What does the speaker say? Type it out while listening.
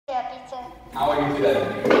better. How are you today?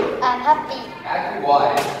 I'm happy. Happy?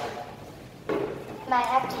 Why? My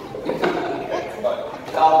happy.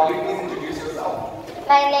 Now, will you please introduce yourself?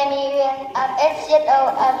 My name is Uyen. I'm 8 years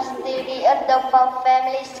old. I'm studying at the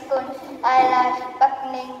family school. I like Bắc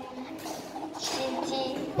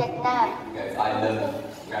City, Vietnam. Yes, I love it.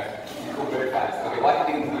 Okay, you go very fast. Okay, what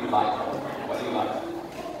things do you like? What do you like?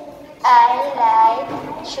 I like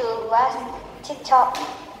to watch TikTok.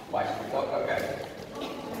 Watch TikTok? Okay.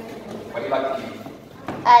 What do you like to eat?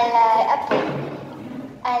 I like apple.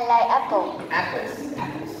 I like apple. Apples.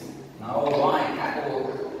 Apples. No, wine. Apple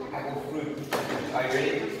fruit. Are you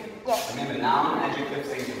ready? Yes. Remember, noun, adjective,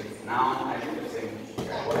 sentence. Noun, adjective, sentence.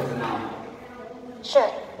 Okay. What is the noun?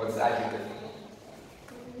 Shirt. What's the adjective?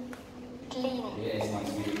 Clean. Yes, my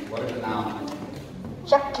sweetie. What is the noun?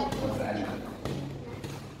 Jacket. What's the adjective?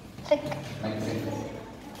 Thick. Make a sentence.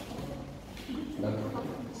 Look.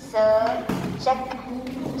 So, jack,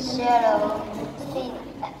 shallow, thin,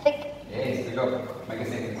 thick. Yes, we go. Make a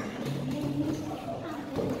sentence.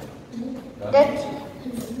 Go. Dirty.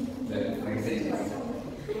 Look, make a sentence.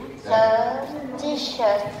 The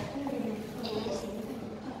t-shirt is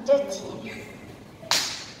dirty.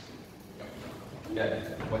 Good.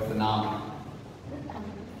 What's the noun?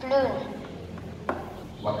 Blue.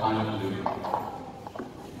 What kind of blue?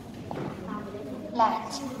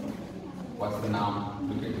 Light. What's the noun?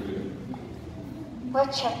 Look at blue.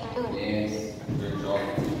 What's a blue? Yes, good job.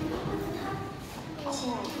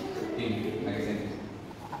 Thin. Pink. Make a sentence.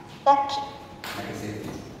 Jacket. Make a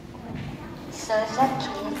sentence. So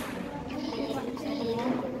jacket, clean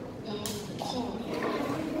is thin.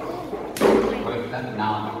 What is that?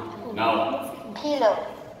 Noun. No. Pillow.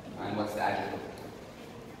 And what's the adjective?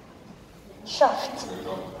 Soft. Good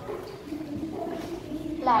job.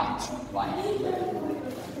 Light. Light.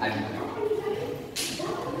 Adjective.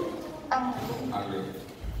 Ugly. Ugly.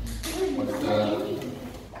 What's the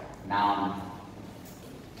noun?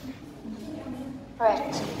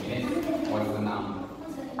 Red. Yes. What's the noun?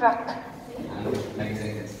 Rock. And make a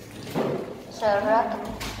sentence. The rock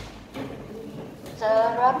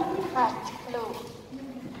has blue.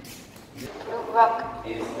 Blue rock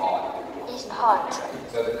Is hot. is hot.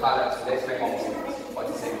 So the color, so let's make one more sentence.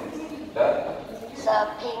 What's the sentence? The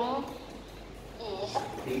pink is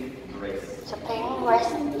Pink dress. the pink dress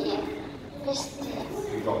is misty.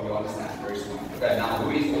 Good job, you understand. Very smart. Okay, now who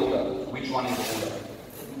is older? Which one is older?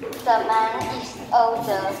 The man is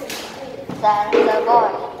older than the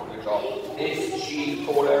boy. Good job. Is she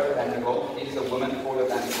taller than the girl? Is the woman taller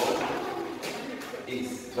than the girl? Is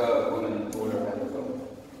the woman taller than the girl?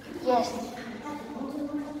 Yes.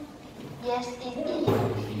 Yes, it is.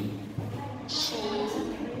 She.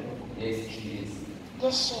 Yes, she is.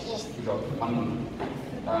 Yes, she is. Good job.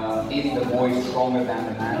 Is the boy stronger than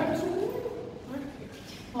the man?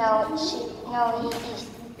 No, he is.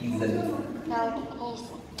 Isn't. No, he is.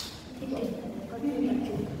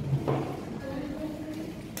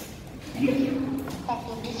 Thank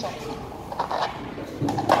you, teacher.